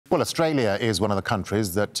Well, Australia is one of the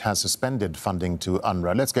countries that has suspended funding to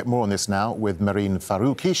UNRWA. Let's get more on this now with Mehreen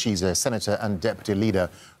Faruqi. She's a senator and deputy leader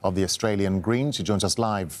of the Australian Greens. She joins us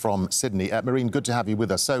live from Sydney. Mehreen, good to have you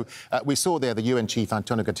with us. So we saw there the UN chief,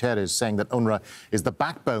 Antonio Guterres, saying that UNRWA is the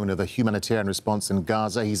backbone of the humanitarian response in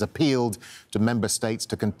Gaza. He's appealed to member states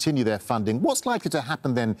to continue their funding. What's likely to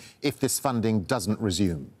happen then if this funding doesn't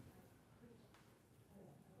resume?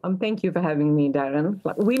 Thank you for having me, Darren.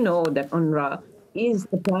 We know that UNRWA is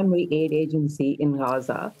the primary aid agency in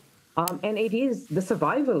Gaza, and it is the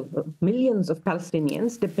survival of millions of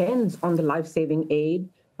Palestinians depends on the life-saving aid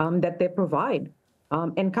that they provide.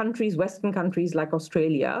 And countries, Western countries like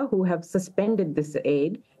Australia, who have suspended this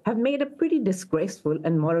aid, have made a pretty disgraceful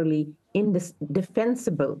and morally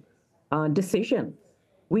indefensible decision.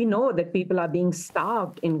 We know that people are being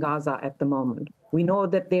starved in Gaza at the moment. We know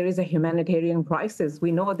that there is a humanitarian crisis.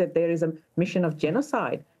 We know that there is a mission of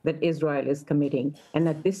genocide that Israel is committing. And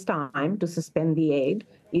at this time, to suspend the aid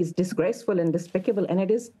is disgraceful and despicable, and it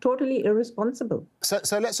is totally irresponsible.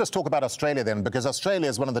 So let's just talk about Australia then, because Australia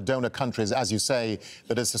is one of the donor countries, as you say,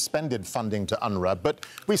 that has suspended funding to UNRWA. But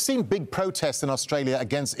we've seen big protests in Australia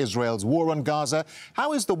against Israel's war on Gaza.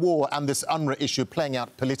 How is the war and this UNRWA issue playing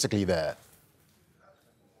out politically there?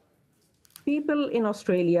 People in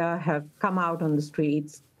Australia have come out on the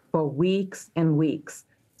streets for weeks and weeks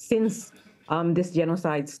since this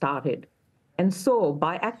genocide started. And so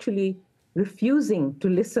by actually refusing to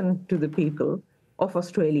listen to the people of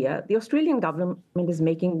Australia, the Australian government is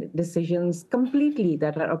making decisions completely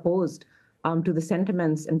that are opposed to the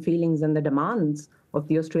sentiments and feelings and the demands of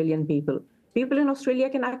the Australian people. People in Australia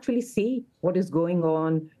can actually see what is going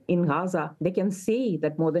on in Gaza. They can see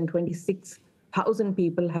that more than 26,000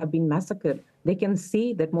 people have been massacred. They can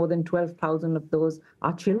see that more than 12,000 of those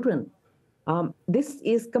are children. This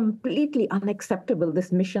is completely unacceptable,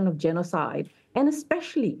 this mission of genocide, and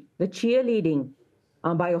especially the cheerleading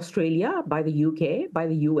by Australia, by the UK, by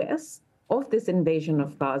the US of this invasion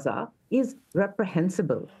of Gaza is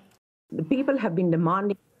reprehensible. The people have been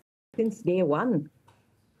demanding since day one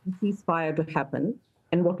a ceasefire to happen,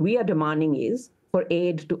 and what we are demanding is for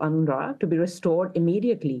aid to UNRWA to be restored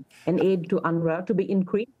immediately and aid to UNRWA to be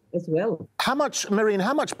increased as well. Mehreen,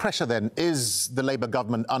 how much pressure then is the Labour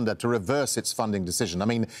government under to reverse its funding decision? I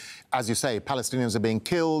mean, as you say, Palestinians are being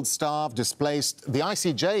killed, starved, displaced. The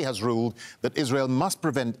ICJ has ruled that Israel must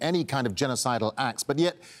prevent any kind of genocidal acts, but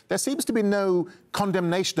yet there seems to be no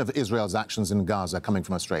condemnation of Israel's actions in Gaza coming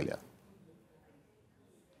from Australia.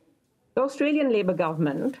 The Australian Labour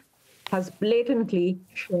government has blatantly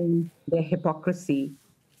shown their hypocrisy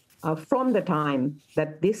from the time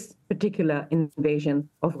that this particular invasion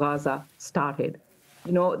of Gaza started.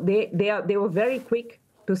 You know, they were very quick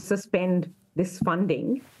to suspend this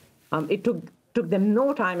funding. It took them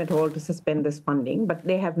no time at all to suspend this funding, but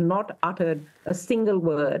they have not uttered a single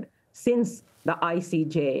word since the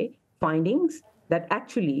ICJ findings that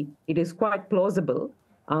actually it is quite plausible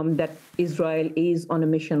that Israel is on a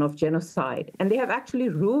mission of genocide. And they have actually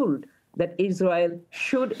ruled that Israel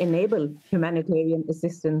should enable humanitarian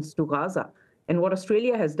assistance to Gaza. And what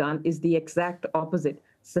Australia has done is the exact opposite,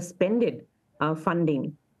 suspended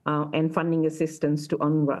funding and funding assistance to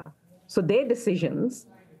UNRWA. So their decisions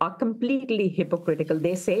are completely hypocritical.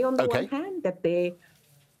 They say on the one hand that they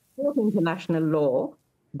support international law,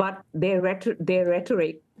 but their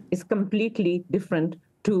rhetoric is completely different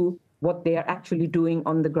to what they are actually doing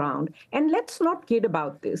on the ground. And let's not kid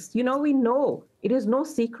about this. You know, we know it is no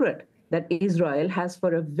secret that Israel has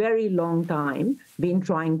for a very long time been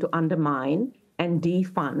trying to undermine and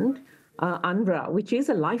defund UNRWA, which is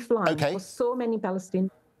a lifeline for so many Palestinians.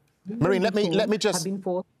 Mehreen, let me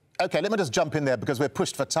just jump in there because we're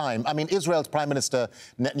pushed for time. I mean, Israel's Prime Minister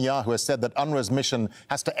Netanyahu has said that UNRWA's mission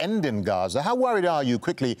has to end in Gaza. How worried are you,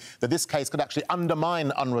 quickly, that this case could actually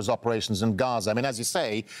undermine UNRWA's operations in Gaza? I mean, as you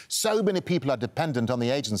say, so many people are dependent on the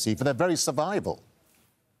agency for their very survival.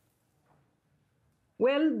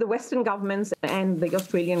 Well, the Western governments and the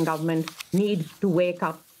Australian government need to wake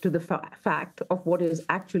up to the fact of what is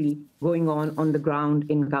actually going on the ground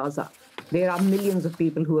in Gaza. There are millions of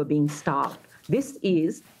people who are being starved. This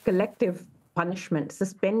is collective punishment.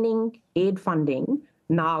 Suspending aid funding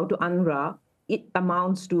now to UNRWA, it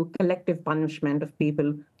amounts to collective punishment of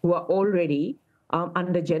people who are already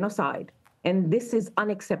under genocide. And this is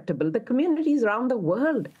unacceptable. The communities around the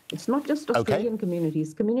world, it's not just Australian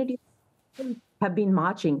communities have been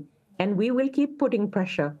marching, and we will keep putting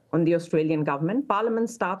pressure on the Australian government. Parliament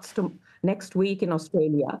starts next week in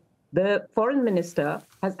Australia. The foreign minister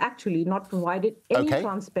has actually not provided any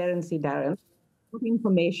transparency, Darren, what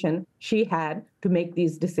information she had to make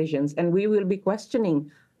these decisions. And we will be questioning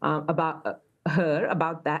about her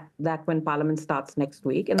about that when Parliament starts next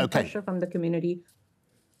week, and the Okay. pressure from the community.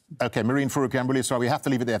 OK, Marine Faruqi, I'm really sorry. We have to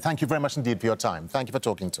leave it there. Thank you very much indeed for your time. Thank you for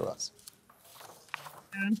talking to us.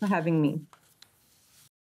 Thanks for having me.